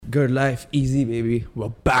Good life, easy baby. We're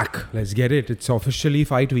back. Let's get it. It's officially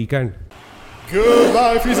fight weekend. Good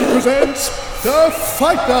Life Easy presents the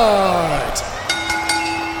Fight Night.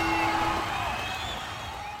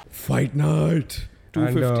 Fight night.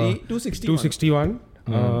 250, 261. 261.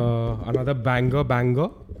 Another banger.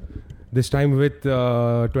 This time with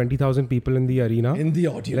 20,000 people in the arena. In the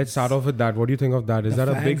audience. Let's start off with that. What do you think of that? Is The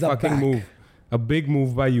that a big fans are fucking back. move? A big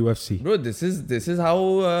move by UFC. Bro, this is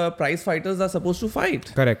how prize fighters are supposed to fight.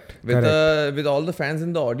 Correct. With all the fans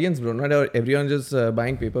in the audience, bro. Not everyone just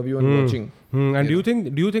buying pay-per-view and watching. And do you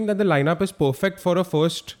think that the lineup is perfect for a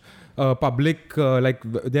first public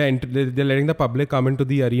they're letting the public come into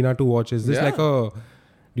the arena to watch? Is this Yeah. do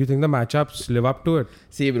you think the matchups live up to it?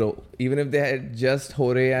 See, bro, even if they had just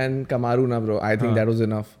Jorge and Kamaru na, bro, I think that was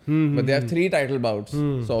enough. But they have 3 title bouts.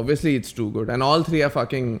 So obviously it's too good. And all 3 are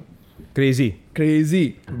fucking crazy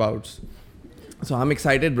bouts. So I'm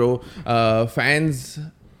excited, bro. Fans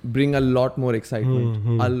bring a lot more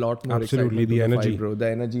excitement. A lot more Absolutely, excitement to the energy. fight, bro. The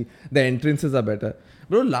energy. The entrances are better.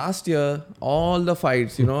 Bro, last year, all the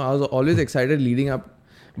fights, I was always excited leading up.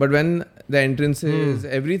 But when the entrances,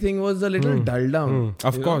 everything was a little dulled down.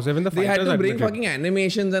 Of course, even the they had fighters to bring admitted. fucking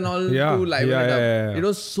animations and all Yeah, to liven it up. yeah. It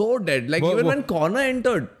was so dead. Like But- even when Connor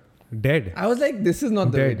entered, Dead. I was like, this is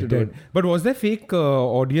not the way to do it. But was there fake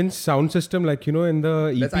audience sound system in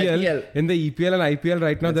the That's EPL? IPL. In the EPL and IPL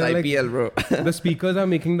right now, That's they're IPL, bro. the speakers are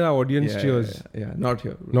making the audience cheers. Yeah, not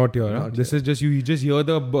here. Bro. Not here. Huh? Not This is just you just hear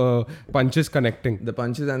the punches connecting. The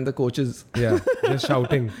punches and the coaches. Yeah, just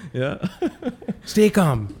shouting. Yeah. Stay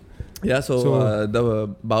calm. Yeah, so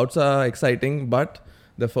the bouts are exciting, but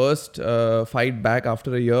the first fight back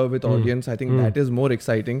after a year with audience, I think that is more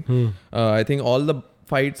exciting. I think all the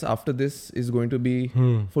fights after this is going to be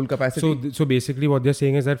full capacity. So basically, what they're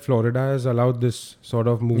saying is that Florida has allowed this sort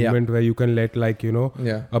of movement where you can let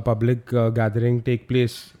a public gathering take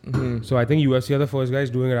place. So I think UFC are the first guys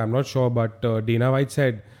doing it. I'm not sure, but Dana White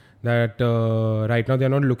said that right now they're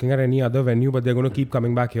not looking at any other venue, but they're going to keep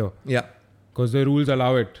coming back here. Yeah. Because the rules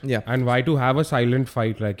allow it. Yeah. And why to have a silent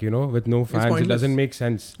fight with no fans? It pointless. doesn't make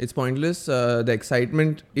sense. It's pointless. The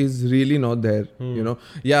excitement is really not there.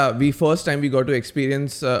 Yeah, first time we got to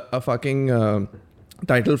experience a fucking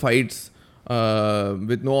title fights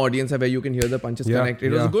with no audience where you can hear the punches connect.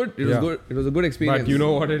 It was good. It was good. It was a good experience. But you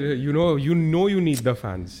know what it is? You know you need the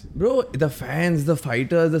fans. Bro, the fans, the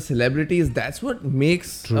fighters, the celebrities, that's what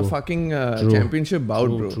makes a fucking championship bout,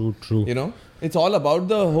 bro. True. It's all about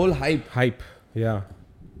the whole hype. Yeah.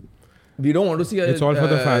 We don't want to see It's all for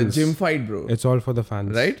the fans. gym fight, bro. It's all for the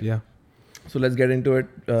fans. Right? Yeah. So let's get into it.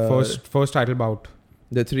 First title bout.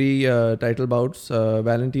 The 3 title bouts,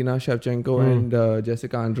 Valentina Shevchenko and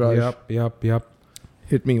Jessica Andrade. Yep.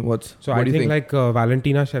 Hit me. So what I do you think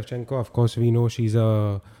Valentina Shevchenko, of course, we know she's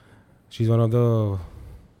one of the,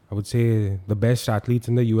 I would say, the best athletes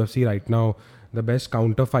in the UFC right now. The best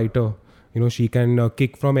counter fighter. She can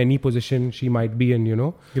kick from any position she might be in,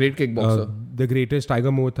 Great kickboxer. The greatest Tiger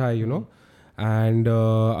Muay Thai, And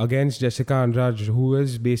against Jessica Andrade, who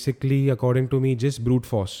is basically, according to me, just brute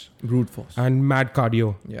force. And mad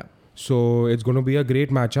cardio. Yeah. So it's going to be a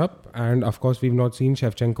great matchup. And of course, we've not seen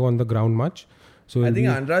Shevchenko on the ground much. So I think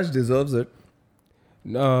Andrade deserves it.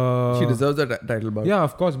 She deserves the title bout. Yeah,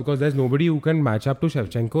 of course, because there's nobody who can match up to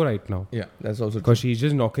Shevchenko right now. Yeah, that's also true. Because she's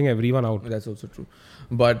just knocking everyone out. That's also true.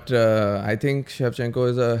 But I think Shevchenko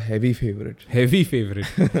is a heavy favorite. Heavy favorite,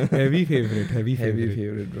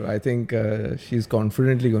 bro. I think she's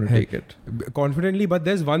confidently going to take it. Confidently, but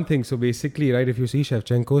there's one thing. So basically, right, if you see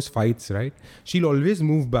Shevchenko's fights, right, she'll always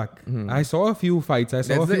move back. I saw a few fights. I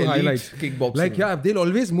saw That's a few the elite highlights. kickboxing. They'll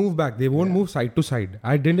always move back. They won't move side to side.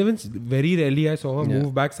 I didn't even, very rarely I saw her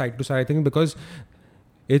move back side to side. I think because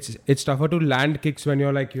it's tougher to land kicks when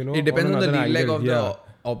you're It depends on the leg leg of the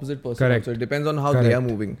opposite person. Correct. So it depends on how they are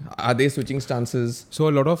moving. Are they switching stances? So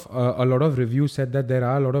a lot of reviews said that there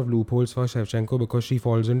are a lot of loopholes for Shevchenko because she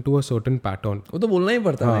falls into a certain pattern. वो तो बोलना ही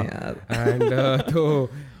पड़ता है यार. And तो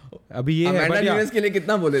अभी ये है. Amanda Nunes के लिए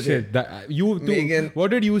कितना बोले थे? Shit,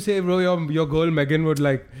 what did you say, bro? Your girl Megan would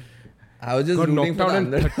I was just got rooting knocked for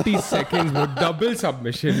out in 30 seconds, bro. Double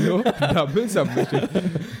submission, double submission.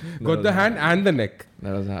 Got the hand and the neck.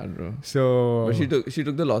 That was hard, bro. So But she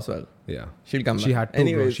took the loss well. Yeah, she'll come back. She had to,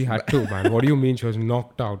 Anyways, bro. She had to, man. What do you mean? She was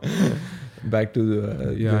knocked out. Back to the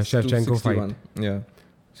Shevchenko fight. Yeah.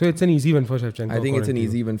 So it's an easy win for Shevchenko. I think it's an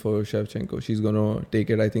easy win for Shevchenko. She's gonna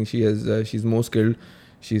take it. I think she has. She's more skilled.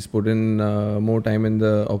 She's put in more time in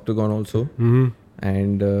the octagon also,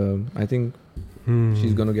 and I think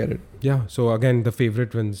she's gonna get it. Yeah. So again, the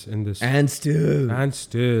favorite wins in this. And still.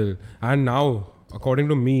 And now, according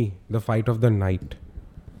to me, the fight of the night.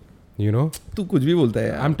 You know? तू कुछ भी बोलता है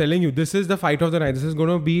यार. I'm telling you, this is the fight of the night.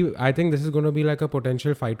 I think this is going to be like a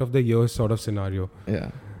potential fight of the year sort of scenario. Yeah.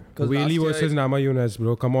 Whaley versus Namajunas,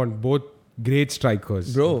 bro. Come on, both great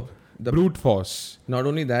strikers. Bro, the brute force. Not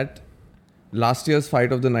only that, last year's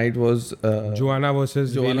fight of the night was Joanna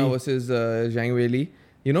versus Zhang Weili.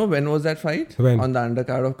 You know when was that fight? When? On the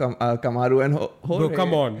undercard of Kamaru and Jorge. Bro,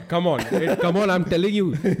 come on. I'm telling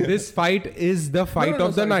you, this fight is the fight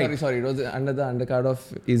of the night. Sorry. It was under the undercard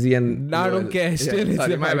of Izzy and... I don't care. Still, it's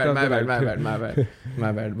sorry, the fight of the night.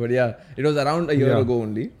 My bad. But yeah, it was around a year ago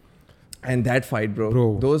only. And that fight,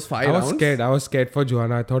 bro. Those 5 rounds. I was scared for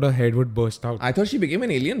Joanna. I thought her head would burst out. I thought she became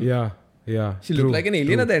an alien. Yeah. She looked like an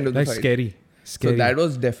alien at the end of the fight. Scary. So that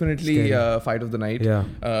was definitely fight of the night.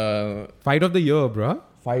 Yeah. Fight of the year, bro.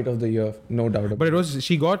 Fight of the year, no doubt about it. But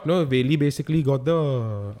Weili basically got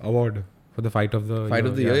the award for the fight of the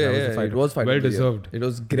year. Yeah. It was fight well of the deserved. Year. It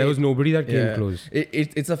was great. There was nobody that came close.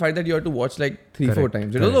 It's a fight that you have to watch like 3-4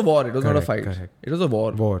 times. It was a war. It was not a fight. Correct. It was a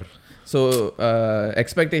war. So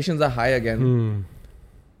expectations are high again.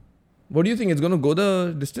 What do you think? It's going to go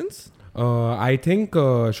the distance? I think,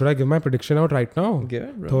 should I give my prediction out right now? Give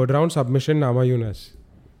it, bro. Third round submission, Namajunas.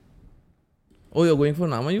 Oh, you're going for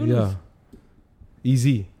Namajunas? Yeah.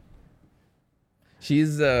 Easy.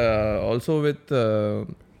 She's also with Trevor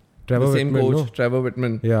the same Whitman, coach, Trevor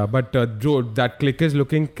Whitman. Yeah, but Joe, that clique is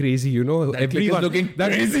looking crazy, you know. Everyone is looking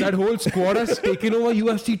crazy. That whole squad has taken over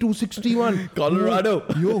UFC 261. Colorado.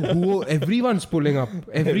 Everyone's pulling up.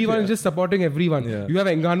 Everyone's just supporting everyone. Yeah. You have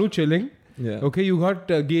Ngannou chilling. Yeah. Okay, you got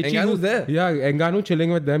Gaethje. Ngannou's there. Yeah, Ngannou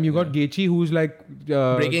chilling with them. You got Gaethje, who's like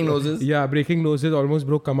breaking noses. Yeah, breaking noses. Almost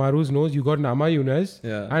broke Kamaru's nose. You got Namajunas.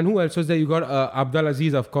 Yeah. And who else was there? You got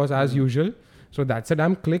Abdulaziz, of course, as usual. So that's a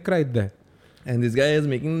damn clique right there. And this guy is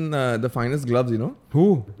making the finest gloves, you know.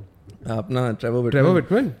 Who? Trevor Whitman. Trevor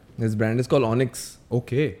Whitman. His brand is called Onyx.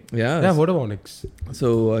 Okay. Yeah. Yeah, what of Onyx?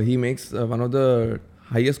 So he makes one of the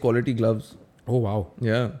highest quality gloves. Oh wow.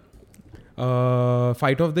 Yeah.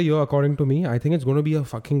 Fight of the year, according to me, I think it's going to be a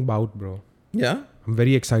fucking bout, bro. Yeah? I'm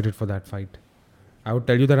very excited for that fight. I would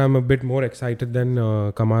tell you that I'm a bit more excited than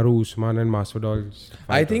Kamaru, Usman and Masvidal's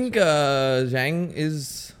fight. I think Zhang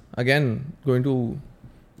is, again, going to...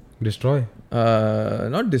 Destroy?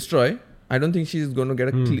 Not destroy. I don't think she's going to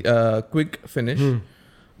get a quick finish.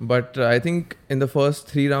 But I think in the first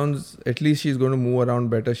 3 rounds, at least she's going to move around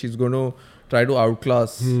better. She's going to try to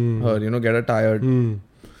outclass her, get her tired.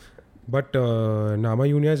 But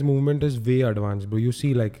Namajunas' movement is way advanced, bro. You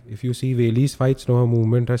see, like, if you see Weili's fights, her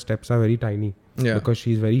movement, her steps are very tiny. Yeah. Because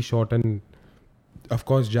she's very short and, of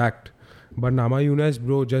course, jacked. But Namajunas,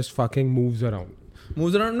 bro, just fucking moves around. No,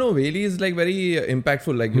 Weili is like very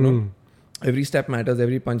impactful. Like, you know, every step matters,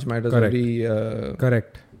 every punch matters, every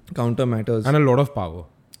counter matters. And a lot of power.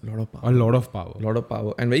 A lot of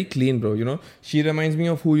power. And very clean, bro. You know, she reminds me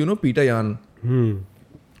of who, you know, Peter Yan.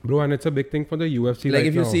 Bro, and it's a big thing for the UFC. Like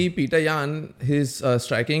if you see Peter Yan, his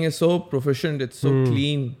striking is so proficient, it's so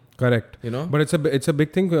clean. Correct. You know? But it's a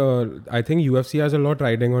big thing. I think UFC has a lot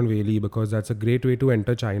riding on Weili because that's a great way to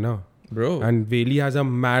enter China. Bro. And Weili has a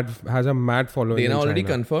mad following. Dana already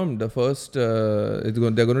confirmed the first. They're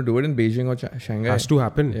going to do it in Beijing or Shanghai. Has to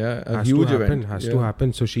happen. Yeah, a huge event. Has to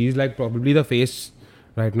happen. So she's like probably the face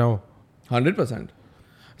right now. 100%.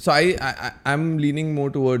 So I'm leaning more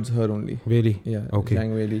towards her only. Weili. Yeah. Okay.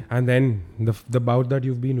 Zhang Weili. And then the bout that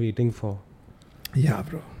you've been waiting for. Yeah,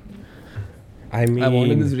 bro. I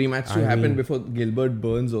wanted this rematch to happen before Gilbert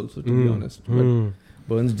Burns also, to be honest. But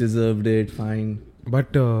Burns deserved it. Fine.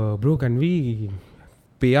 But bro, can we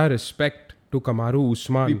pay our respect to Kamaru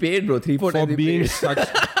Usman? We paid, bro. 3-4 times.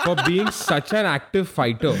 For being such an active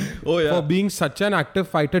fighter. Oh yeah. For being such an active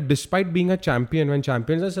fighter, despite being a champion, when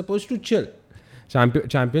champions are supposed to chill.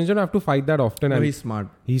 Champions don't have to fight that often. No, and he's smart.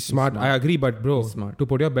 He's smart. I agree, but bro, to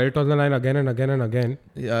put your belt on the line again and again and again.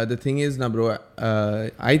 Yeah, the thing is, bro,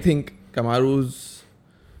 I think Kamaru's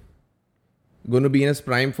going to be in his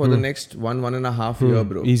prime for the next 1.5 year,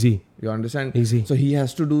 bro. Easy. You understand? Easy. So he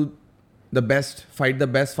has to do fight the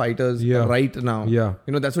best fighters right now. Yeah.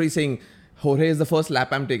 You know, that's what he's saying. Jorge is the first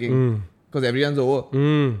lap I'm taking because everyone's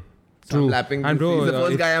over. So I'm lapping. And bro, he's the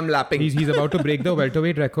first guy I'm lapping. He's about to break the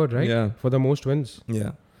welterweight record, right? Yeah. For the most wins.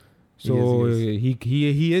 Yeah. So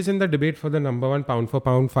he is in the debate for the number 1 pound for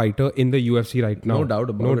pound fighter in the UFC right now. No doubt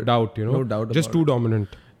about it. No doubt, you know. No doubt about Just too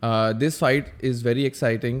dominant. This fight is very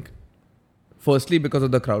exciting. Firstly, because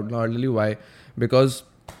of the crowd. Now, I'll tell you why. Because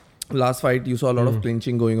last fight, you saw a lot of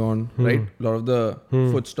clinching going on, right? A lot of the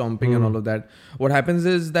foot stomping and all of that. What happens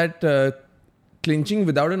is that clinching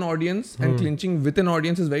without an audience and clinching with an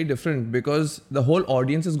audience is very different, because the whole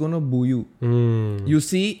audience is going to boo you. You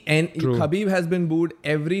see, and Khabib has been booed.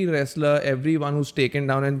 Every wrestler, everyone who's taken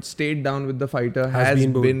down and stayed down with the fighter has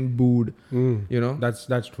been booed. You know,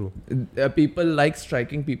 that's true. People like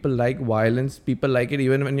striking, people like violence, people like it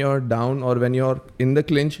even when you're down or when you're in the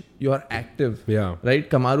clinch, you're active. Yeah. Right?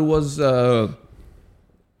 Kamaru was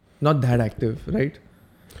not that active, right?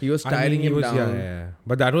 He was tiring him down. Yeah.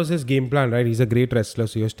 But that was his game plan, right? He's a great wrestler,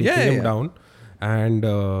 so he was taking him down and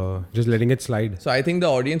just letting it slide. So I think the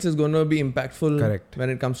audience is going to be impactful when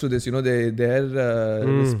it comes to this. You know, their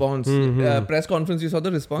response. Press conference, you saw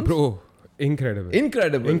the response? Bro, incredible.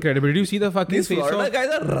 Did you see the fucking These Florida guys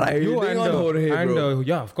are riding on Jorge, bro.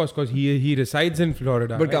 Yeah, of course, because he resides in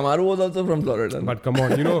Florida. But Kamaru was also from Florida. But come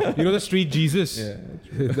on, you know the street Jesus.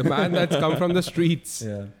 The man that's come from the streets.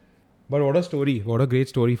 Yeah. But what a story. What a great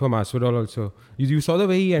story for Masvidal also. You saw the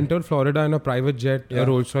way he entered Florida in a private jet. A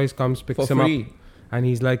Rolls Royce comes, picks him up. And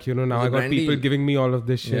he's like, now I got people giving me all of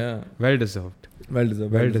this shit. Yeah. Well deserved. Well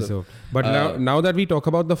deserved. But now that we talk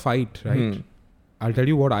about the fight, right? I'll tell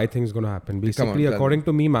you what I think is going to happen. Basically, according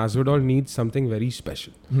to me, Masvidal needs something very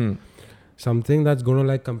special. Something that's going to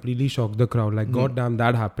like completely shock the crowd. Like, goddamn,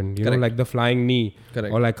 that happened. You know, like the flying knee.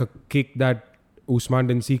 Or like a kick that Usman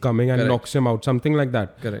didn't see coming and knocks him out. Something like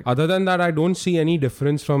that. Other than that, I don't see any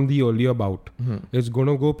difference from the earlier bout. It's going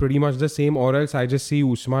to go pretty much the same, or else I just see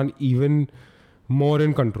Usman even more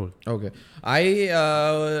in control. Okay. I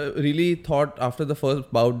really thought after the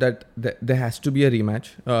first bout that there has to be a rematch.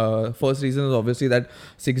 First reason is obviously that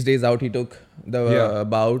 6 days out he took the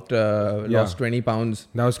bout, lost 20 pounds.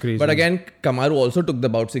 That was crazy. But again, Kamaru also took the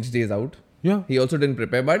bout 6 days out. Yeah. He also didn't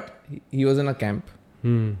prepare, but he was in a camp.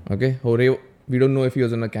 Okay. Jorge, we don't know if he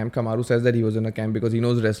was in a camp. Kamaru says that he was in a camp because he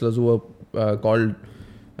knows wrestlers who were called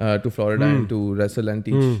to Florida and to wrestle and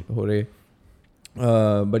teach Jorge.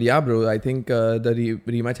 But yeah, bro, I think the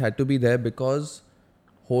rematch had to be there because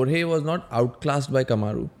Jorge was not outclassed by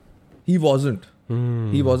Kamaru. He wasn't.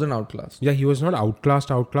 He wasn't outclassed. Yeah, he was not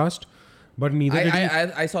outclassed. But neither did he...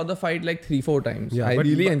 I saw the fight like 3-4 times. Yeah, I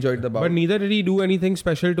really enjoyed the bout. But neither did he do anything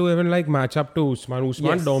special to even like match up to Usman.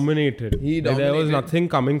 Usman dominated. There was nothing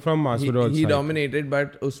coming from Masvidal's side. He dominated,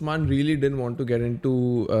 but Usman really didn't want to get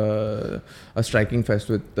into a striking fest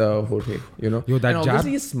with Jorge. You know? Yo, that and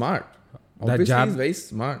obviously he's smart. Obviously he's very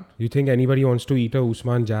smart. You think anybody wants to eat a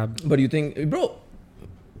Usman jab? But you think... Bro...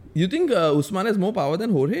 You think Usman has more power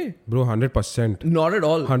than Jorge? Bro, 100%. Not at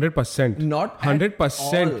all. 100%. Not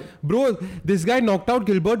 100%. At all. Bro, this guy knocked out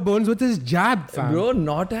Gilbert Burns with his jab, fam. Bro,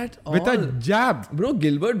 not at all. With a jab. Bro,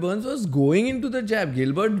 Gilbert Burns was going into the jab.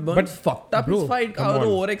 Gilbert Burns fucked up his fight out of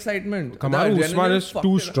overexcitement. Kamaru Usman is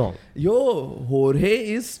too strong. Yo,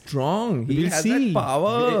 Jorge is strong. He has that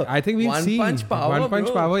power. I think we'll see. One punch power, One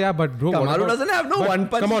punch power, yeah, but bro... Kamaru doesn't have no one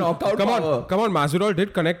punch knockout power. Come on, Masvidal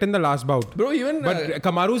did connect in the last bout. Bro, even... But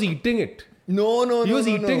Kamaru's eating it. No. He was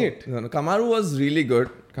eating it. No. Kamaru was really good.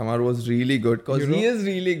 Because he is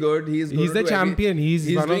really good. He's the champion. He's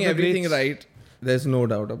doing everything right. There's no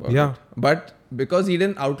doubt about it. But because he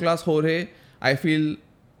didn't outclass Jorge, I feel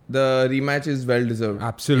the rematch is well deserved.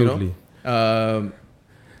 Absolutely. You know?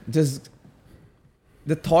 Just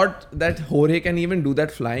the thought that Jorge can even do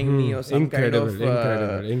that flying knee or some incredible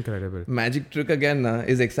magic trick again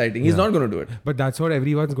is exciting. He's not going to do it. But that's what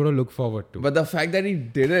everyone's going to look forward to. But the fact that he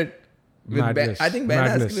did it, I think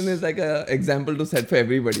Ben Askren is like an example to set for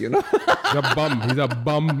everybody, you know. He's a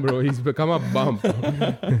bum, bro. He's become a bum.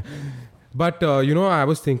 But, I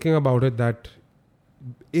was thinking about it that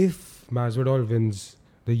if Masvidal wins,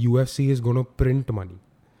 the UFC is going to print money.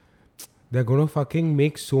 They're going to fucking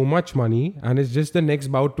make so much money. And it's just the next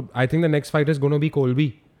bout. I think the next fight is going to be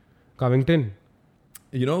Colby Covington.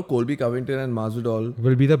 You know, Colby Covington and Masvidal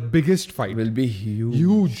will be the biggest fight. Will be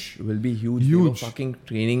huge. Will be huge. They were fucking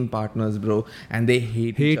training partners, bro. And they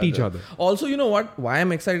hate each other. Also, you know what? Why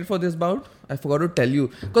I'm excited for this bout? I forgot to tell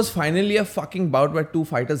you. Because finally a fucking bout where two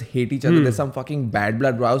fighters hate each other. There's some fucking bad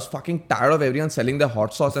blood, bro. I was fucking tired of everyone selling their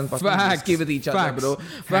hot sauce and fucking whiskey with each other, bro.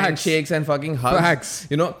 Handshakes and fucking hugs.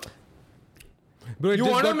 You know... Bro, you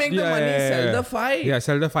want to make the money, sell the fight. Yeah,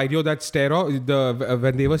 sell the fight. Yo, that stare off,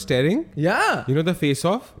 when they were staring. Yeah. You know the face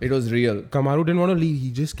off? It was real. Kamaru didn't want to leave.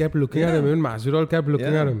 He just kept looking at him. Even Masvidal kept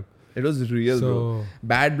looking at him. It was real, bro.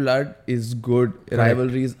 Bad blood is good.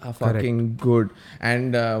 Rivalries are fucking good.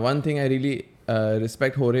 And one thing I really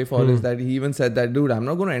respect Jorge for is that he even said that, dude, I'm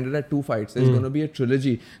not going to end it at 2 fights. There's going to be a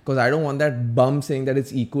trilogy. Because I don't want that bum saying that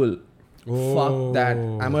it's equal. Fuck that.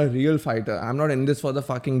 I'm a real fighter. I'm not in this for the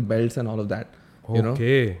fucking belts and all of that. You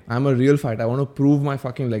know? I'm a real fighter. I want to prove my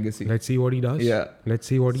fucking legacy. Let's see what he does. Yeah. Let's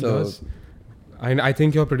see what he does. I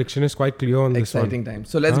think your prediction is quite clear on this one. Exciting time.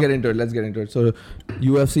 So let's get into it. So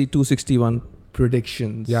UFC 261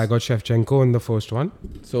 predictions. Yeah, I got Shevchenko in the first one.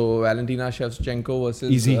 So Valentina Shevchenko versus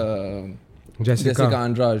Easy. Jessica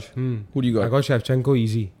Andrade. Who do you got? I got Shevchenko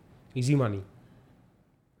easy. Easy money.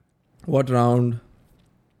 What round?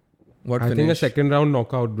 What finish? I think a second round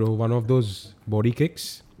knockout, bro. One of those body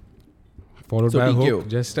kicks. Followed by a TKO. hook.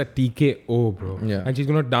 Just a TKO, bro. Yeah. And she's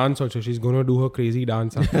going to dance also. She's going to do her crazy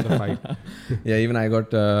dance after the fight. Yeah, even I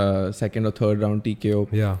got second or third round TKO.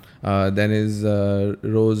 Yeah. Then is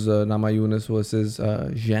Rose Namajunas versus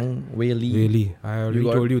Zhang Weili. Really? I already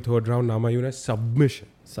told you third round Namajunas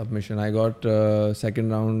submission. I got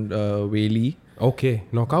second round Weili. Okay.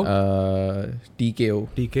 Knockout? TKO.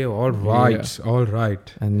 TKO. All right. Yeah. All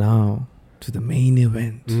right. And now to the main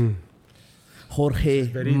event. Jorge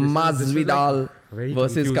Masvidal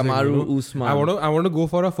versus Kamaru Usman. I want to go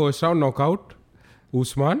for a first round knockout.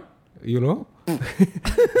 Usman,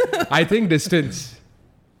 I think distance.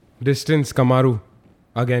 Distance, Kamaru.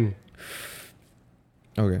 Again.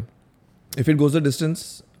 Okay. If it goes the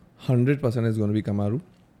distance, 100% is going to be Kamaru.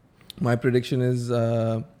 My prediction is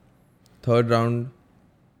third round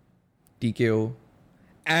TKO.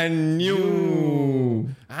 And new.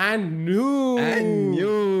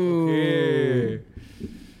 Okay.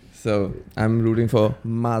 So I'm rooting for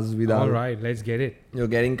Masvidal. All right, let's get it. You're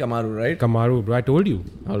getting Kamaru, right? Kamaru, bro. I told you.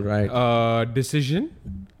 All right. Decision.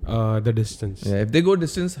 The distance. Yeah, if they go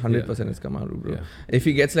distance, 100% is Kamaru, bro. Yeah. If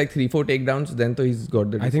he gets like 3-4 takedowns, then he's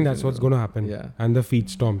got the decision. I think that's what's going to happen. Yeah. And the feet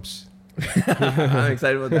stomps. I'm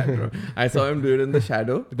excited about that, bro. I saw him do it in the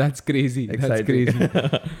shadow. That's crazy. Exciting. That's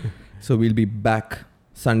crazy. So we'll be back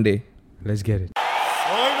Sunday. Let's get it.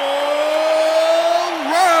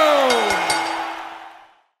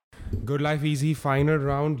 Good Life Easy final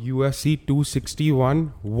round UFC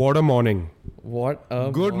 261. What a morning. What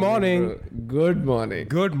a Good morning. Bro. Good morning.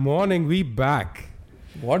 Good morning. We back.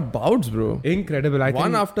 What bouts, bro? Incredible.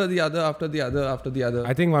 One after the other.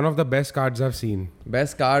 I think one of the best cards I've seen.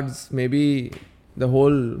 Best cards, maybe the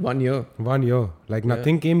whole 1 year. 1 year. Like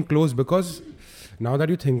nothing came close because now that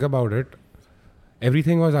you think about it,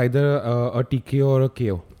 everything was either a TKO or a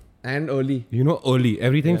KO. And early. Early.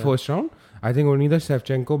 Everything first round. I think only the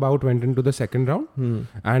Shevchenko bout went into the second round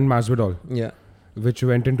and Masvidal, which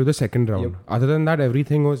went into the second round. Yep. Other than that,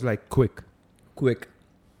 everything was like quick.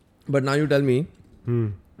 But now you tell me,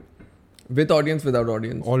 with audience, without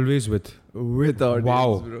audience? Always with audience,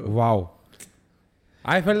 bro. Wow.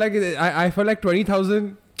 I felt like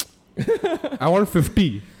 20,000. I want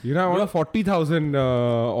 50. I want a 40,000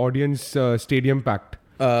 audience stadium packed.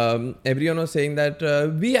 Everyone was saying that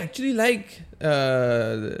we actually like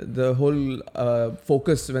the whole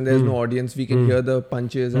focus when there's no audience. We can hear the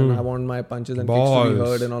punches and I want my punches and kicks to be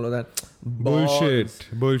heard and all of that.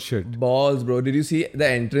 Bullshit. Balls, bro. Did you see the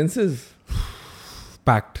entrances?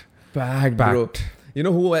 Packed. Bro. You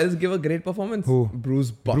know who else gave a great performance? Who?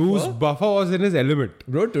 Bruce Buffer. Bruce Buffer was in his element.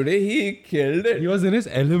 Bro, today he killed it. He was in his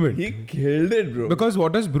element. He killed it, bro. Because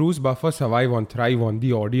what does Bruce Buffer thrive on?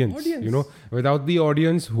 The audience. Without the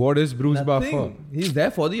audience, what is Bruce Buffer? He's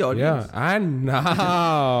there for the audience. Yeah, and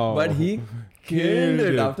now. But he killed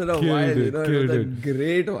it after a while. It was a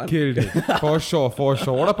great one. Killed it. For sure.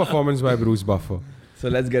 What a performance by Bruce Buffer. So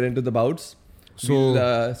let's get into the bouts. So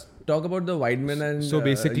we'll talk about the Weidman and so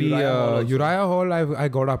basically Uriah Hall I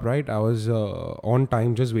got up, right? I was on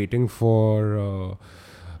time just waiting for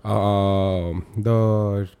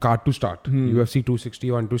the card to start. UFC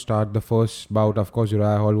 261 to start. The first bout, of course,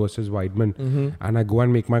 Uriah Hall versus Weidman. And I go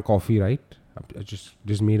and make my coffee, right? I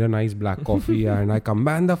just made a nice black coffee and I come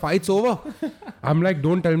back and the fight's over. I'm like,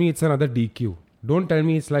 don't tell me it's another DQ. Don't tell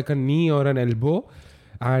me it's like a knee or an elbow.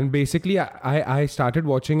 And basically, I started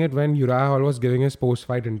watching it when Uriah Hall was giving his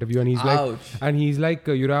post-fight interview, and he's like,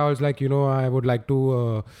 Uriah Hall's like, I would like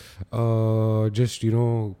to just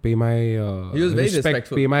pay my he was very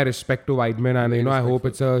respectful. Pay my respect to Weidman, and I hope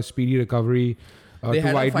it's a speedy recovery. They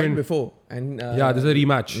had Weidman. a fight before, and there's a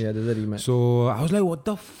rematch. Yeah, there's a rematch. So I was like, what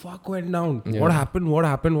the fuck went down? Yeah. What happened?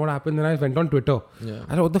 Then I went on Twitter. Yeah.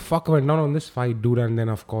 I thought, what the fuck went down on this fight, dude? And then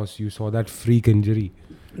of course you saw that freak injury.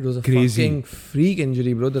 It was a fucking freak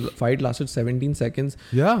injury, bro. The fight lasted 17 seconds.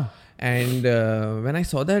 Yeah. And when I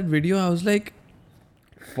saw that video, I was like,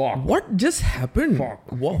 fuck. What just happened? Fuck.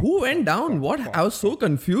 Who went down? I was so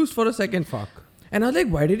confused for a second. Fuck. And I was like,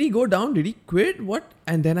 why did he go down? Did he quit? What?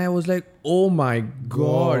 And then I was like, oh my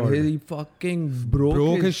God. He fucking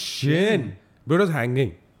broke his shin. Bro, it was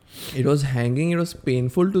hanging. It was hanging. It was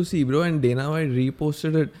painful to see, bro. And Dana White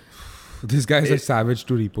reposted it. This guy is a savage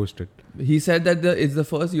to repost it. He said that it's the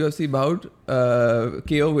first UFC bout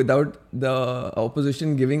KO without the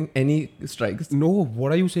opposition giving any strikes. No,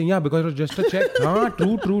 what are you saying? Yeah, because it was just a check.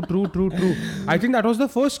 True. I think that was the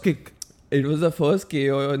first kick. It was the first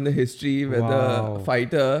KO in the history where the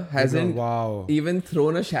fighter hasn't even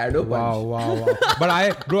thrown a shadow punch. Wow. But I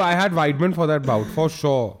had Weidman for that bout, for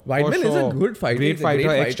sure. Weidman is a good fighter. Great fighter,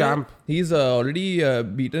 ex-champ. He's already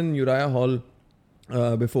beaten Uriah Hall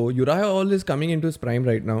before. Uriah Hall is coming into his prime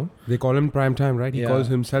right now. They call him prime time, right? He calls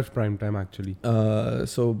himself prime time, actually.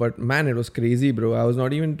 But man, it was crazy, bro. I was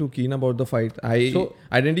not even too keen about the fight. I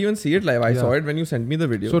didn't even see it live. I saw it when you sent me the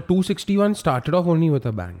video. So 261 started off only with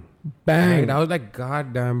a bang. And I was like,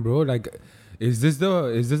 God damn, bro. Like, is this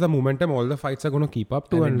the momentum all the fights are going to keep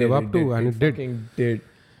up to and live up to? And it did.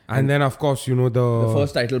 And then, of course, you know, the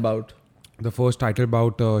first title bout. The first title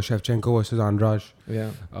bout, Shevchenko versus Andrade.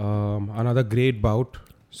 Yeah. Another great bout.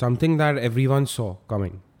 Something that everyone saw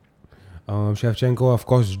coming. Shevchenko, of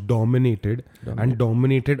course, dominated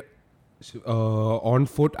on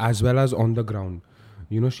foot as well as on the ground.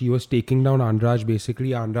 You know, she was taking down Andrade.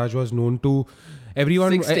 Basically, Andrade was known to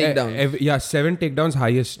everyone. 6 takedowns. 7 takedowns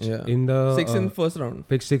highest in the 6 in the first round.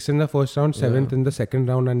 6 in the first round, 7th in the second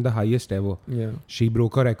round, and the highest ever. Yeah, she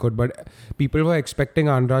broke her record, but people were expecting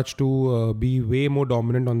Andrade to be way more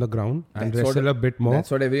dominant on the ground and wrestle a bit more.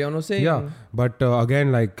 That's what everyone was saying. Yeah, but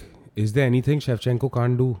again, like, is there anything Shevchenko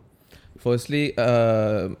can't do? Firstly,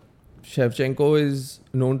 Shevchenko is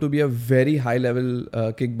known to be a very high-level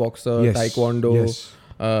kickboxer, taekwondo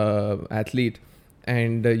athlete.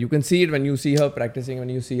 And you can see it when you see her practicing, when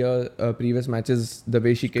you see her previous matches, the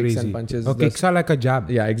way she kicks and punches. Her kicks are like a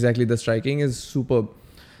jab. Yeah, exactly. The striking is superb.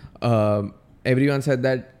 Everyone said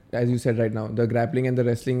that, as you said right now, the grappling and the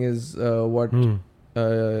wrestling is what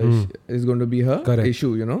is going to be her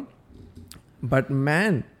issue, you know. But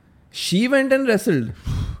man, she went and wrestled.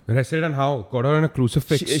 Wrestled and how? Got her in a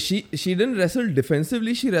crucifix. She didn't wrestle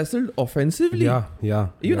defensively. She wrestled offensively. Yeah.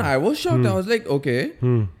 Even I was shocked. I was like, okay.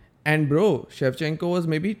 And bro, Shevchenko was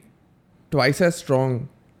maybe twice as strong.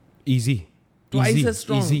 Twice as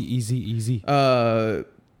strong. Easy.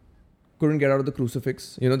 Couldn't get out of the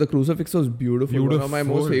crucifix. You know, the crucifix was beautiful. One of my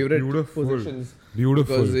most favorite positions.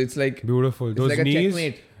 Beautiful. Because it's like... Beautiful. It's those like knees, a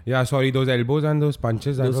checkmate. Yeah, sorry, those elbows and those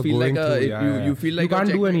punches that were going through. You feel like you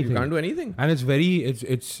can't do anything. You can't do anything. And it's very...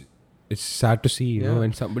 It's sad to see, you know,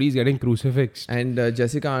 when somebody's getting crucifixed. And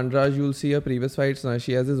Jessica Andrade, you'll see her previous fights. Now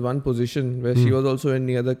she has this one position where she was also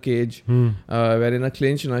near the cage, where in a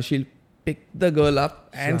clinch, now she'll pick the girl up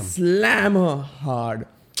and slam her hard.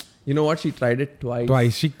 You know what? She tried it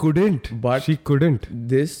twice. She couldn't.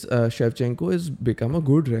 This Shevchenko has become a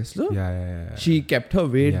good wrestler. Yeah. She kept her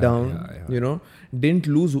weight down. You know, didn't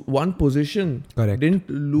lose one position. Correct. Didn't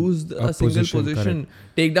lose a single position.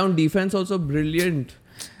 Takedown defense also brilliant.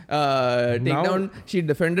 Takedown, she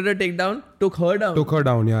defended a takedown, took her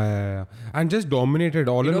down. Yeah. And just dominated.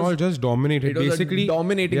 Just dominated. Basically,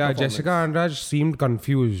 dominating performance. Jessica Andrade seemed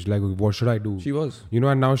confused. Like, what should I do? She was. You know,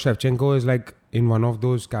 and now Shevchenko is like in one of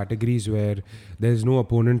those categories where there's no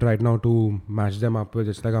opponent right now to match them up with.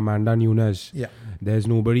 It's like Amanda Nunes. Yeah. There's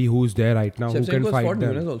nobody who's there right now who can fight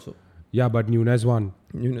them. Nunes also. Yeah, but Nunes won.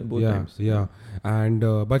 Both times. Yeah. And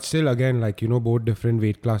but still, again, like, you know, both different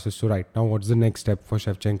weight classes. So right now, what's the next step for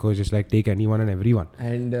Shevchenko? Is just like take anyone and everyone.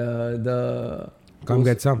 And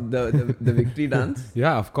get some. The victory dance.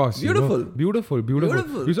 Yeah, of course. Beautiful. You know,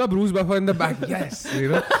 beautiful. You saw Bruce Buffer in the back. Yes. You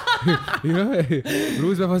know,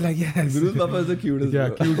 Bruce Buffer's like, yes. Bruce Buffer's the cutest. Yeah,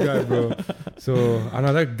 cute guy, bro. So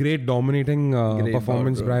another great dominating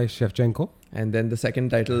performance by Shevchenko. And then the second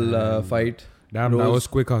title fight. Damn, that was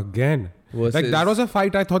quick again. Like, that was a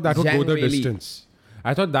fight I thought that would go the distance.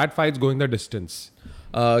 I thought that fight's going the distance.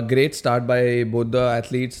 Great start by both the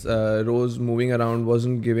athletes. Rose moving around,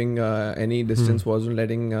 wasn't giving any distance, wasn't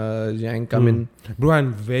letting Zhang come in. Bro,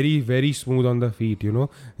 and very, very smooth on the feet, you know.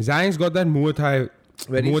 Zhang's got that Muay Thai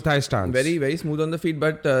stance. Very, very smooth on the feet,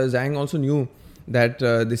 but Zhang also knew that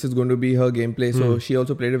this is going to be her gameplay. So she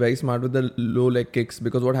also played it very smart with the low leg kicks,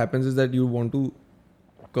 because what happens is that you want to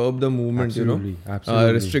curb the movement,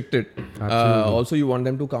 restrict it. Also, you want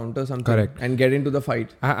them to counter something and get into the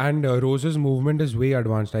fight. And Rose's movement is way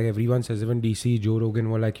advanced. Like everyone says, even DC, Joe Rogan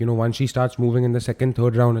were like, you know, once she starts moving in the second,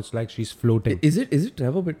 third round, it's like she's floating. Is it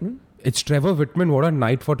Trevor Whitman? It's Trevor Whitman. What a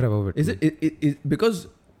night for Trevor Whitman. Is it because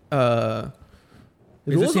it's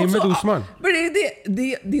the same with Usman. But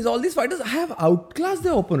all these fighters have outclassed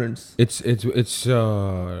their opponents.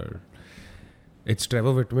 It's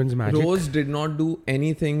Trevor Whitman's magic. Rose did not do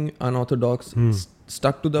anything unorthodox.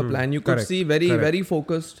 Stuck to the plan. You could see very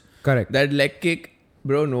focused. Correct. That leg kick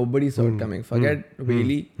Bro, nobody saw it coming. Forget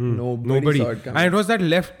Bailey. Nobody saw it coming. And it was that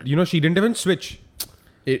left, she didn't even switch.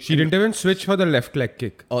 She didn't even switch for the left leg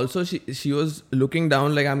kick. Also, she was looking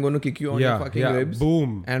down like, I'm going to kick you on your fucking ribs.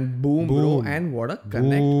 Boom. And boom, bro. And what a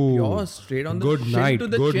connect. Pure straight on the shin to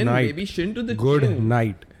the chin, baby. Shin to the chin. Good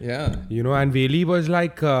night. Yeah. And Bailey was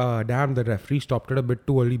like, damn, the referee stopped it a bit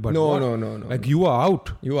too early. But No. Like, you are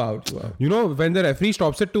out. You are out. When the referee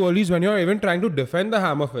stops it too early is when you're even trying to defend the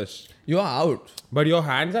hammer fist. You are out. But your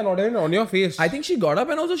hands are not even on your face. I think she got up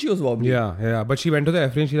and also she was wobbly. Yeah. But she went to the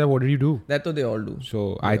referee and she said, what did you do? That's what they all do.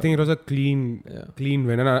 So I think it was a clean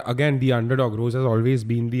win. And again, the underdog. Rose has always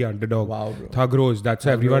been the underdog. Wow, bro. Thug Rose. That's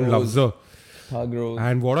why everyone loves her. Thug Rose.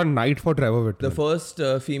 And what a night for Trevor Whitman. The first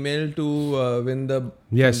female to win the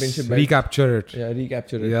championship belt. Recapture it. Yeah,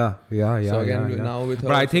 recapture it. Yeah. So again, now with her.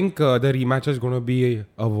 But I think the rematch is going to be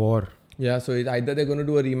a war. Yeah, so either they're going to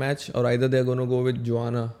do a rematch or either they're going to go with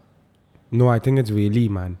Joanna. No, I think it's Bailey,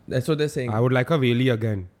 man. That's what they're saying. I would like a Bailey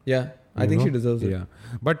again. Yeah, I think she deserves it. Yeah.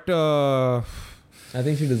 But I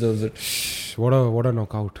think she deserves it. What a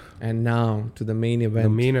knockout. And now to the main event. The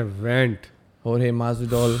main event. Jorge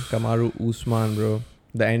Masvidal, Kamaru Usman, bro.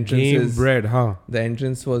 The entrance Game bred, huh? The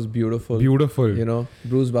entrance was beautiful. Beautiful.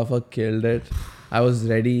 Bruce Buffer killed it. I was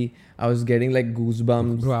ready. I was getting like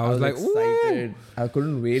goosebumps. Bro, I was like excited. Ooh! I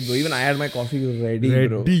couldn't wait, bro. Even I had my coffee ready,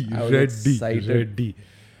 bro. I was excited. Ready.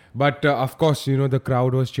 But of course, the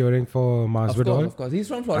crowd was cheering for Masvidal. Of course. He's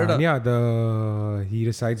from Florida. He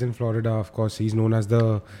resides in Florida. Of course, he's known as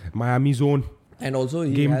the Miami Zone. And also,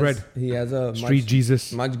 he has a Street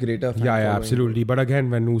Jesus. Much greater fan Yeah, absolutely. But again,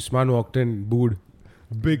 when Usman walked in, booed.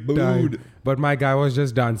 Big time. But my guy was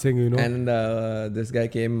just dancing, And this guy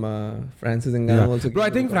came, Francis Ngannou also came. Bro, I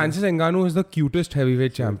think Francis Ngannou is the cutest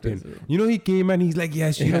heavyweight champion. He came and he's like,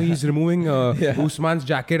 yes, he's removing Usman's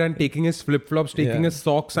jacket and taking his flip-flops, taking his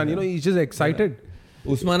socks, and he's just excited.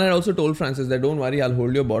 Usman had also told Francis that don't worry, I'll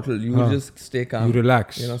hold your bottle. You just stay calm. You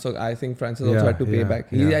relax. So I think Francis also had to pay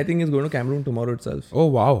back. I think he's going to Cameroon tomorrow itself. Oh,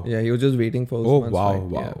 wow. Yeah, he was just waiting for Usman's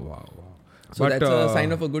fight. Wow. So that's a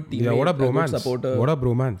sign of a good teammate. Yeah, what a bromance. A good supporter. What a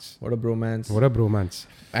bromance.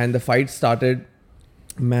 And the fight started.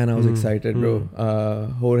 Man, I was excited, bro.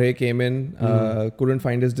 Jorge came in, couldn't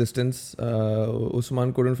find his distance.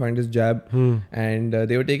 Usman couldn't find his jab. And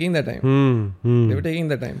they were taking their time. They were taking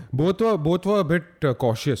their time. Both were a bit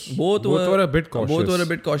cautious. Both were a bit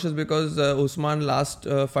cautious because Usman last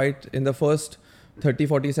fight in the first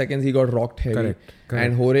 30-40 seconds he got rocked heavy. Correct.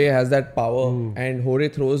 And Jorge has that power and Jorge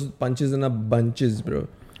throws punches in a bunches, bro.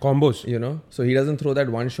 Combos. So he doesn't throw that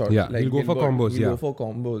one shot. Yeah, he'll go for combos. He'll go for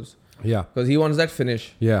combos. Yeah. Because he wants that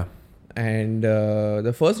finish. Yeah. And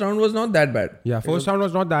the first round was not that bad. Yeah, round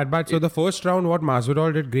was not that bad. So the first round, what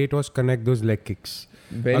Masvidal did great was connect those leg kicks.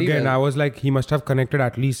 I was like, he must have connected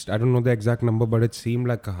at least, I don't know the exact number, but it seemed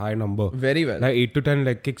like a high number. Very well. Like 8 to 10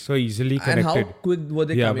 leg kicks were easily connected. And how quick were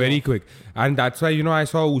they coming Yeah, very off? quick. And that's why, I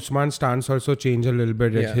saw Usman's stance also change a little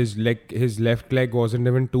bit. Yeah. His left leg wasn't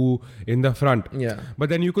even too in the front. Yeah. But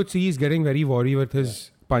then you could see he's getting very wary with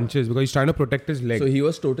his punches because he's trying to protect his leg. So he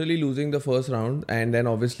was totally losing the first round. And then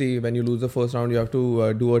obviously when you lose the first round, you have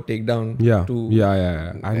to do a takedown. To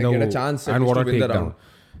And get a chance and what to a win the takedown. round.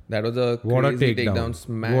 That was a crazy takedown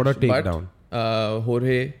smash. What a takedown. But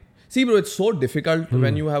Jorge... See, bro, it's so difficult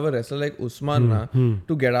when you have a wrestler like Usman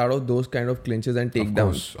to get out of those kind of clinches and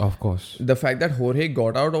takedowns. Of course. The fact that Jorge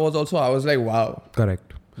got out was also... I was like, wow.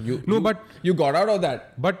 Correct. But you got out of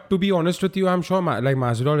that. But to be honest with you, I'm sure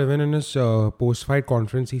Masvidal, even in his post-fight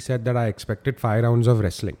conference, he said that I expected 5 rounds of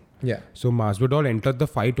wrestling. Yeah. So Masvidal entered the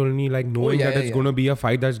fight only knowing that it's going to be a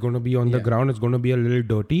fight that's going to be on the ground. It's going to be a little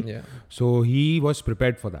dirty. Yeah. So he was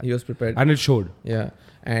prepared for that. He was prepared. And it showed. Yeah.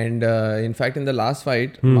 And in fact, in the last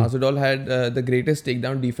fight, Masvidal had the greatest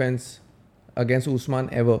takedown defense against Usman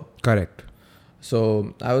ever. Correct.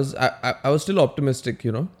 So I was still optimistic,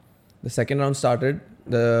 The second round started.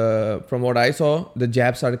 From what I saw, the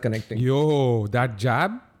jab started connecting. Yo, that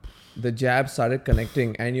jab? The jab started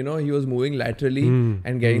connecting, and he was moving laterally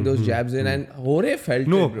and getting those jabs in, and Jorge felt it,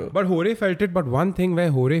 bro. But Jorge felt it. But one thing where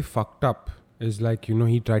Jorge fucked up is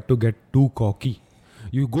he tried to get too cocky.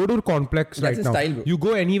 You go to Complex That's right now. Style, bro. You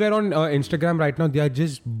go anywhere on Instagram right now, they are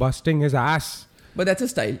just busting his ass. But that's a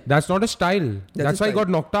style. That's not a style. That's why he got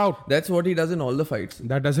knocked out. That's what he does in all the fights.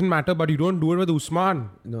 That doesn't matter, but you don't do it with Usman.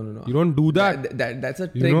 No. You don't do that. That's a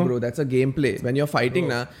trick, bro. That's a gameplay. When you're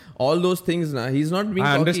fighting, all those things, he's not being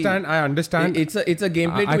cocky. I understand. It's a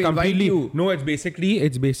gameplay to invite you. No, it's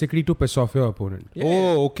basically to piss off your opponent. Yeah.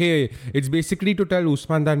 Oh, okay. It's basically to tell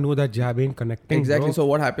Usman that no, that jab ain't connecting. Exactly. Bro. So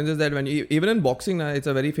what happens is that even in boxing, it's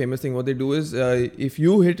a very famous thing. What they do is, if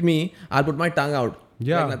you hit me, I'll put my tongue out.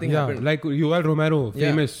 Yeah, like nothing happened. Like Yoel Romero,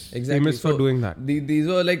 famous for doing that. These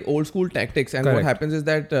were like old school tactics, and Correct. what happens is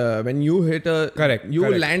that when you hit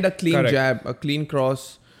you land a clean jab, a clean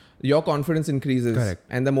cross, your confidence increases. Correct.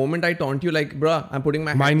 And the moment I taunt you, like, bruh, I'm putting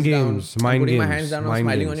my Mind hands games, down. mind I'm putting my games, hands down. I'm mind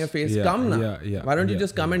smiling games. on your face. Yeah, Come now. yeah, Why don't you yeah,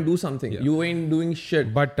 just come and do something? Yeah. You ain't doing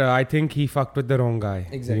shit. But I think he fucked with the wrong guy.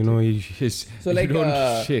 Exactly. You know, he's So like,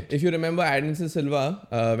 shit. if you remember Anderson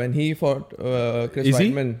Silva, when he fought Chris Is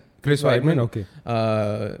he? Weidman. Chris Weidman, okay.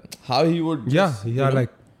 How he would just,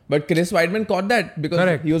 like. But Chris Weidman caught that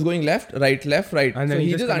because he was going left, right. And then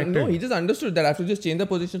so he just understood that I have to just change the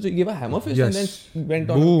position. So he gave a hammer fist and then went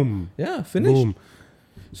on. Boom. Yeah, finished. Boom.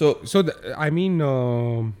 So I mean,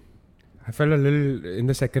 I felt a little in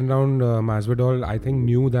the second round. Masvidal, I think,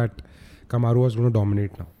 knew that Kamaru was going to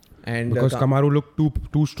dominate now. And because Kamaru looked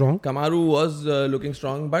too strong. Kamaru was looking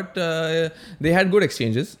strong, but they had good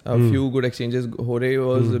exchanges. A few good exchanges. Jorge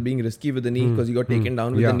was being risky with the knee because he got taken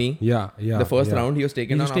down with the knee. Yeah. The first round he was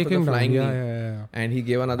taken down after the flying knee. Yeah. And he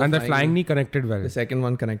gave another. And the flying knee connected well. The second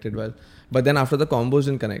one connected well, but then after the combos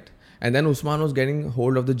didn't connect. And then Usman was getting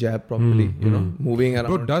hold of the jab properly, moving around.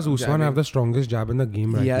 Bro, does Usman have the strongest jab in the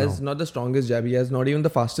game right now? He has not the strongest jab. He has not even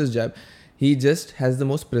the fastest jab. He just has the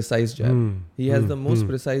most precise jab. He has the most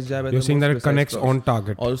precise jab. And You're saying that it connects cross. on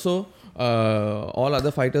target. Also, all other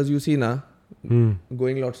fighters you see now,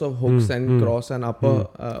 going lots of hooks and cross and upper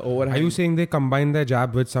overhand. Are you saying they combine their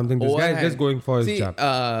jab with something? This guy is just going for his jab.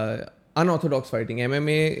 Unorthodox fighting.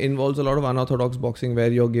 MMA involves a lot of unorthodox boxing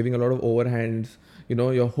where you're giving a lot of overhands.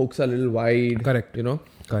 Your hooks are a little wide. Correct.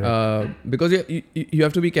 Correct. Because you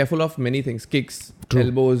have to be careful of many things. Kicks,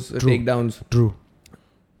 elbows, takedowns. True.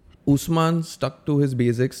 Usman stuck to his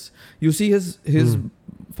basics. You see his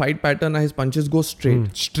fight pattern, his punches go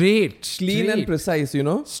straight. Clean and precise,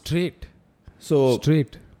 Straight.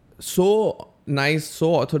 So nice,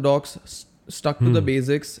 so orthodox, stuck to the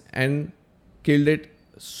basics and killed it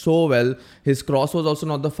so well. His cross was also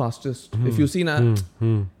not the fastest. If you see now,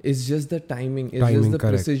 it's just the timing. It's just the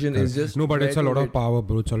precision. It's just no, but it's a lot of power,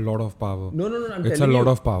 bro. It's a lot of power. No. I'm it's a telling lot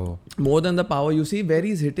you, of power. More than the power. You see where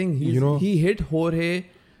he's hitting. He hit Jorge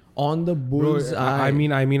on the bull's eye. I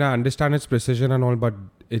mean, I understand its precision and all, but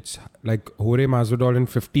it's like Jorge Masvidal in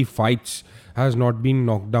 50 fights has not been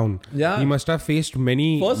knocked down. Yeah. He must have faced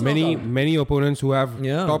many opponents who have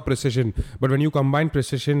top precision. But when you combine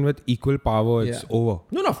precision with equal power, it's over.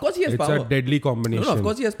 No, of course he has power. It's a deadly combination. No, of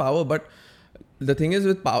course he has power, but the thing is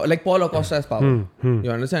with power, like Paul Acosta has power.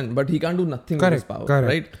 You understand? But he can't do nothing with his power,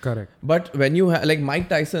 right? Correct. But when you have, like Mike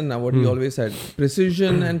Tyson, now what he always said,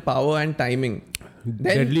 precision and power and timing.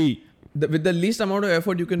 Deadly. With the least amount of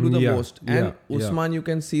effort, you can do the most. And Usman, you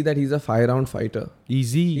can see that he's a 5-round fighter.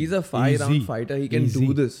 Easy. He's a 5-round fighter. He can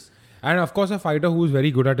do this. And of course, a fighter who's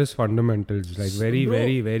very good at his fundamentals. Like very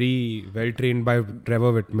well trained by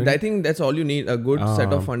Trevor Whitman. I think that's all you need. A good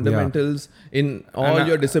set of fundamentals in all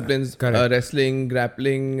your disciplines. Wrestling,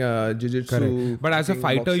 grappling, jiu-jitsu. But as a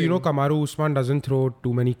fighter, boxing. Kamaru Usman doesn't throw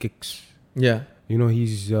too many kicks. Yeah.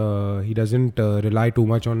 He doesn't rely too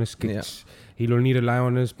much on his kicks. Yeah. He'll only rely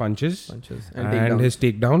on his punches and his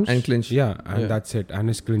takedowns and clinch. Yeah, and that's it. And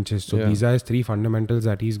his clinches. So these are his 3 fundamentals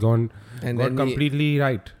that he's got completely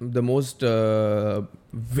right. The most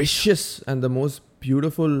vicious and the most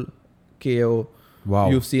beautiful KO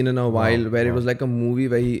you've seen in a while, where it was like a movie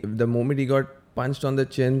where the moment he got punched on the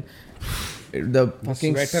chin, the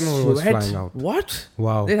fucking sweat was flying out. What?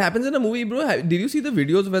 Wow. It happens in a movie, bro. Did you see the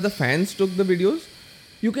videos where the fans took the videos?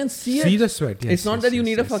 You can see the sweat. Yes, it's not that you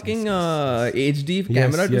need a fucking HD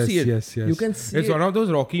camera to see it. Yes. You can see it's one of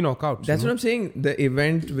those Rocky knockouts. That's what I'm saying. The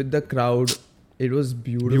event with the crowd, it was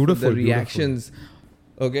beautiful. The reactions.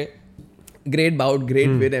 Okay. Great bout, great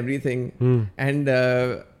win, everything. And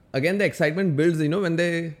again, the excitement builds, when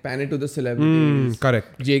they pan it to the celebrities.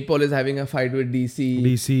 Correct. Jake Paul is having a fight with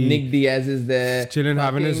DC. Nick Diaz is there. Chilling,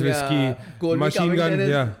 having his whiskey. Machine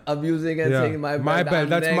Gun, abusing and saying, my belt.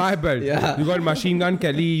 That's my belt. Yeah. You got Machine Gun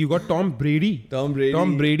Kelly. You got Tom Brady. Tom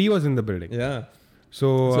Brady was in the building. Yeah.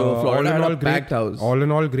 So Florida all in all, great. House. All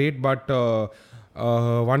in all, great. But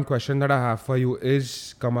one question that I have for you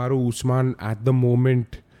is Kamaru Usman at the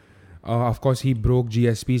moment. Of course, he broke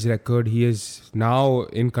GSP's record. He is now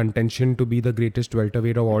in contention to be the greatest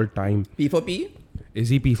welterweight of all time. P4P? Is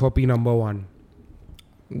he P4P number 1?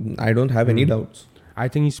 I don't have any doubts. I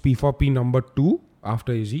think he's P4P number 2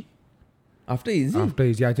 after Izzy. After Izzy? After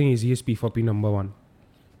Izzy. I think Izzy is P4P number 1.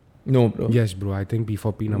 No, bro. Yes, bro. I think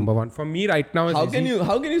P4P number 1. For me right now is How Izzy. can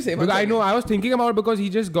you say? Because I know. I was thinking about it because he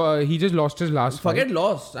just lost his last fight. Forget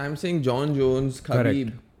lost. I'm saying John Jones, Khabib.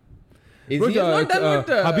 Correct. Izzy is not done with...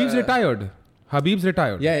 Habib's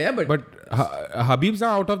retired. Yeah, but Habib's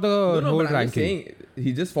now out of the whole ranking.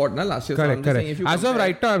 he just fought last year. Correct. As of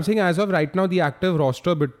right now, the active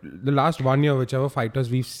roster, but the last 1 year, whichever fighters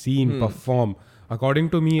we've seen perform, according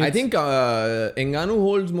to me, I think Ngannou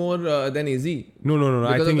holds more than Izzy. No.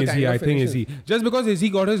 I think Izzy. Just because Izzy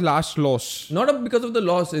got his last loss. Not because of the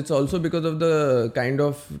loss. It's also because of the kind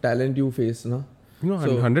of talent you face, no?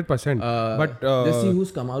 100%. But just see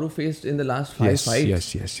who's Kamaru faced in the last 5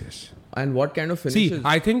 fights. Yes. And what kind of finishes? See,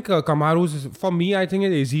 I think Kamaru's, for me, I think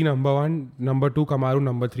it's Izzy number 1, number 2 Kamaru,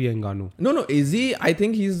 number 3 Ngannou. No, Izzy, I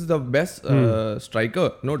think he's the best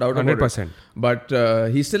striker, no doubt about 100%. it. But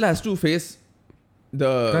he still has to face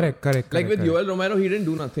the... Correct. Like with Yoel Romero, he didn't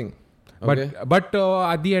do nothing. Okay. But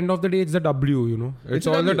at the end of the day, it's the W, you know. It's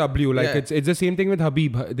all the W. Like it's the same thing with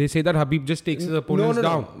Habib. They say that Habib just takes his opponents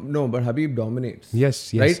down. No, but Habib dominates.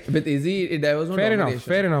 Yes. Right? With Izzy, there was no domination.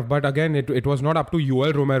 Fair enough. But again, it was not up to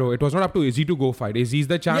Yoel Romero. It was not up to Izzy to go fight. Izzy's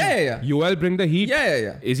the champ. Yeah. Yoel bring the heat.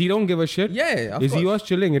 Yeah. Izzy don't give a shit. Yeah. Izzy was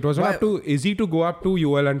chilling. It was not up to Izzy to go up to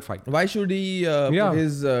Yoel and fight. Why should he put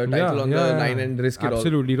his title on the line and risk it all?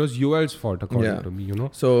 Absolutely. It was Yoel's fault, according to me, you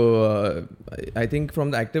know. So, I think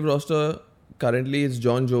from the active roster, currently it's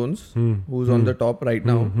John Jones, who's on the top right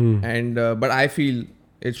now. And but I feel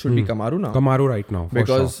it should be Kamaru now. Kamaru right now,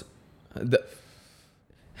 because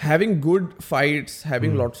having good fights,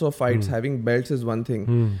 having lots of fights, having belts is one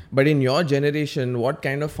thing. But in your generation, what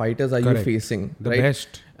kind of fighters are you facing? The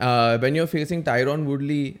best. When you're facing Tyron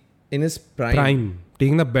Woodley in his prime.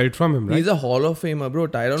 Taking the belt from him, right? He's a Hall of Famer, bro.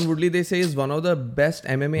 Tyron Woodley, they say, is one of the best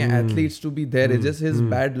MMA athletes to be there. It's just his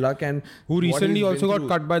bad luck and who recently also got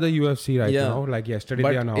cut by the UFC now. Like yesterday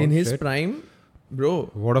they announced in his prime, bro.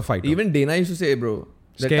 What a fighter. Even Dana used to say, bro,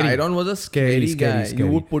 that Tyron was a scary guy. You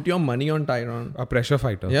would put your money on Tyron. A pressure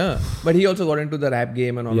fighter. Yeah. But he also got into the rap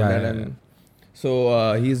game and all that. And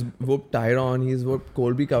so he's whooped Tyron, he's whooped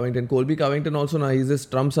Colby Covington. Colby Covington also now, he's this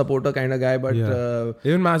Trump supporter kind of guy, but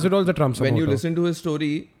even Masvidal's a Trump supporter. When you listen to his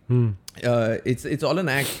story, it's all an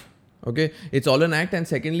act. Okay, it's all an act. And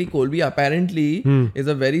secondly, Colby apparently is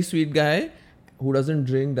a very sweet guy who doesn't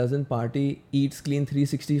drink, doesn't party, eats clean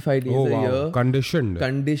 365 days a year.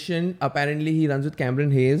 Conditioned. Apparently, he runs with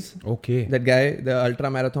Cameron Hayes. Okay. That guy, the ultra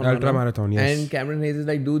marathon. Yes. And Cameron Hayes is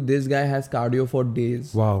like, dude, this guy has cardio for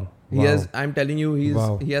days. Wow. I'm telling you, he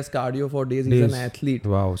has cardio for days. He's an athlete.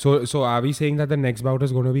 Wow. So are we saying that the next bout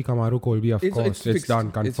is going to be Kamaru Colby? Of course. It's done.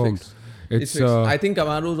 Confirmed. It's I think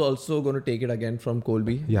Kamaru is also going to take it again from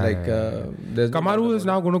Colby. Kamaru is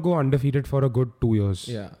now going to go undefeated for a good 2 years.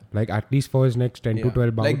 Yeah. Like at least for his next 10 to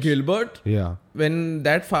 12 bouts. Like Gilbert. Yeah. When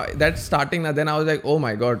that's starting, then I was like, oh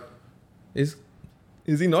my god, is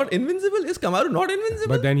he not invincible? Is Kamaru not invincible?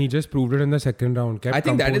 But then he just proved it in the second round. Kept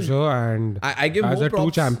composure and I give as more a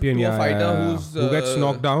true champion, to a fighter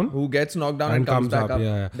who gets knocked down, and comes back up.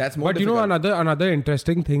 Yeah. That's more. But difficult. you know, another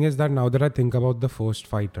interesting thing is that now that I think about the first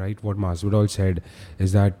fight, right? What Masvidal said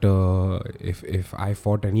is that if I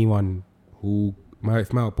fought anyone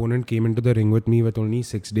if my opponent came into the ring with me with only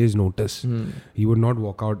 6 days notice, he would not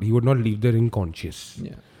walk out. He would not leave the ring conscious.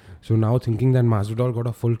 Yeah. So now thinking that Masvidal got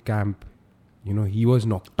a full camp. You know, he was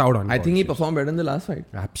knocked out unconscious. I think he performed better in the last fight.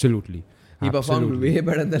 Absolutely. He performed way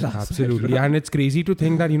better in the last fight. Absolutely. And it's crazy to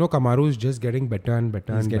think that, you know, Kamaru is just getting better and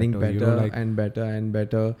better. He's getting better, you know, and better and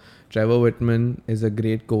better. Trevor Whitman is a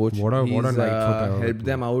great coach. What a night for Trevor helped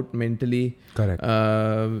them out mentally. Correct.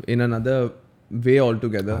 In another way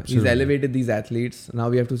altogether. Absolutely. He's elevated these athletes. Now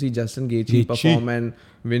we have to see Justin Gaethje perform and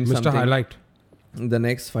win Mr. something. Highlight. The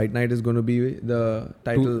next fight night is going to be the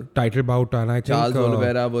title bout, and I think Charles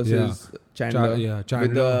Oliveira versus Chandler. Chandler.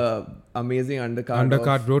 With the amazing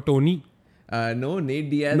undercard bro, Tony. No, Nate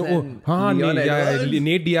Diaz and Leon Edwards.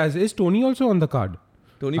 Nate Diaz. Is Tony also on the card?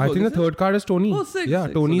 Tony I think the third card is Tony. Oh, six. Yeah,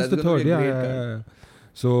 Tony's the third. Yeah.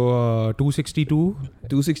 So 262.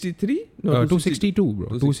 263? No, 262, bro.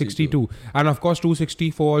 262. And of course,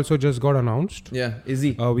 264 also just got announced. Yeah,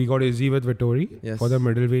 Izzy. We got Izzy with Vettori for the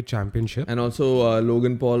middleweight championship. And also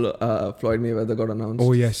Logan Paul, Floyd Mayweather got announced.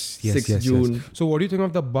 Oh, yes. 6th June. Yes. So what do you think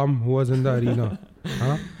of the bum who was in the arena?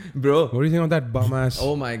 Huh? Bro. What do you think of that bum ass?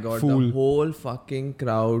 Oh my god. Fool. The whole fucking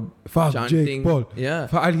crowd Fuck chanting. Jake Paul. Yeah.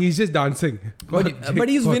 And he's just dancing. But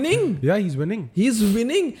he's winning. Yeah, he's winning. He's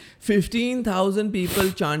winning. 15,000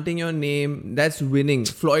 people chanting your name. That's winning.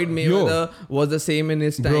 Floyd Mayweather was the same in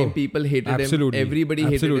his time. Bro, people hated him. Everybody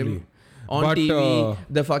hated him. On TV,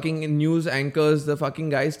 the fucking news anchors, the fucking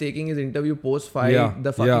guys taking his interview post-fight,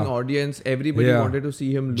 the fucking audience, everybody wanted to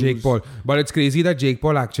see him lose. Jake Paul. But it's crazy that Jake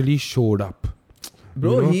Paul actually showed up.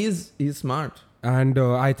 Bro, you know? he's smart. And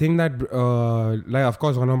I think that, like, of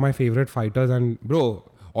course, one of my favorite fighters and, bro,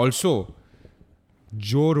 also,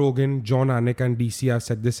 Joe Rogan, John Anik and DC have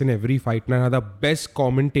said this in every fight night, are the best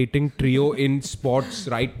commentating trio in sports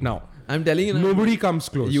right now. I'm telling you, nobody comes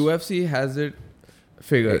close. UFC has it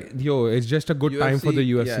figured. It's just a good time for the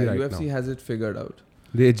UFC right now. UFC has it figured out.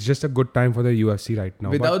 It's just a good time for the UFC right now.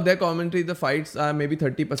 Without their commentary, the fights are maybe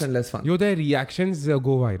 30% less fun. Their reactions go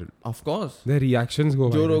viral. Of course. Their reactions go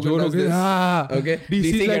viral. Joe Rogan okay.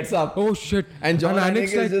 DC gets up. Oh shit. And John Anik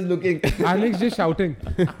is just looking. Anik's just shouting.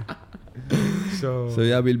 So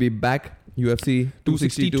yeah, we'll be back. UFC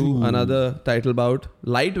 262. Another title bout.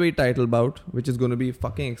 Lightweight title bout, which is going to be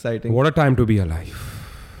fucking exciting. What a time to be alive.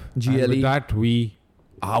 GLE. And with that, we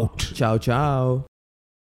out. Ciao, ciao.